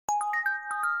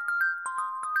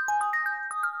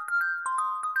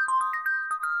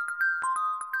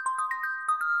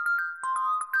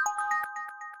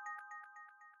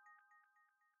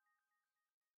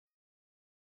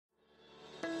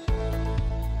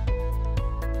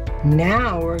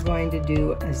Now we're going to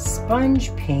do a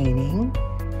sponge painting,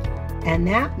 and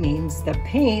that means the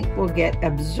paint will get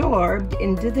absorbed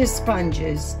into the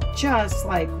sponges just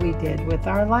like we did with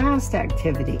our last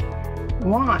activity.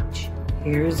 Watch,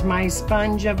 here's my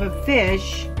sponge of a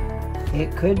fish.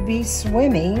 It could be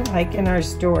Swimmy, like in our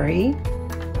story.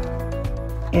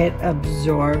 It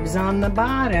absorbs on the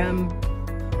bottom,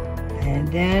 and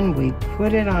then we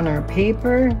put it on our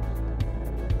paper.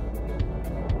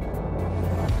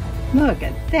 Look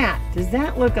at that. Does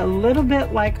that look a little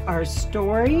bit like our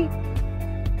story?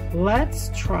 Let's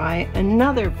try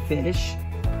another fish,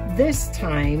 this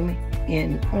time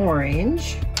in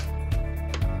orange.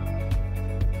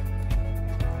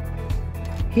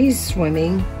 He's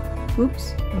swimming.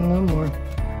 Oops, a little more.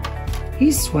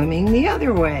 He's swimming the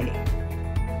other way.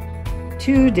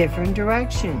 Two different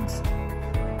directions.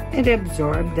 It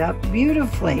absorbed up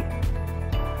beautifully.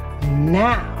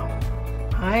 Now,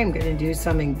 I'm going to do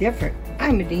something different.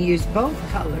 I'm going to use both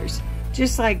colors,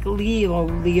 just like Leo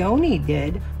Lionni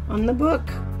did on the book.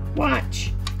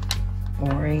 Watch.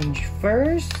 Orange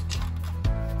first,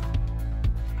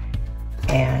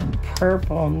 and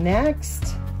purple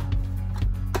next.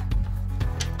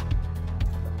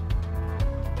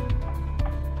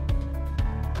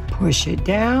 Push it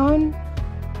down.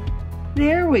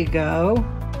 There we go.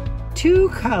 Two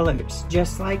colors,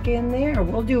 just like in there.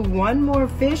 We'll do one more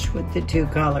fish with the two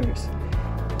colors.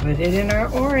 Put it in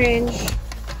our orange.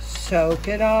 Soak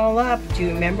it all up. Do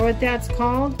you remember what that's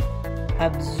called?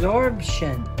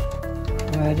 Absorption.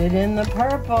 Put it in the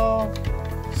purple.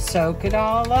 Soak it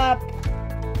all up.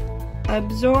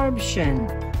 Absorption.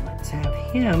 Let's have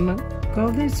him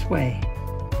go this way.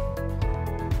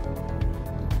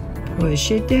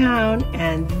 Push it down,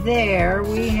 and there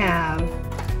we have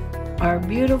our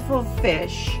beautiful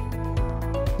fish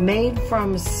made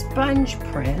from sponge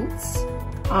prints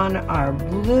on our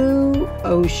blue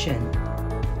ocean.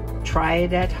 Try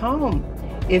it at home.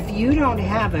 If you don't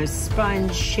have a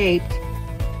sponge-shaped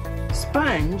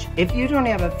sponge, if you don't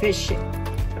have a fish-shaped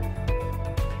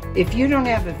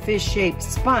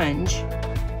sponge,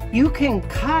 you can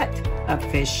cut a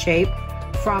fish shape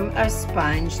from a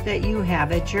sponge that you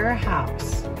have at your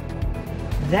house.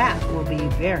 That will be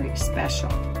very special.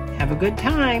 Have a good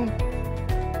time.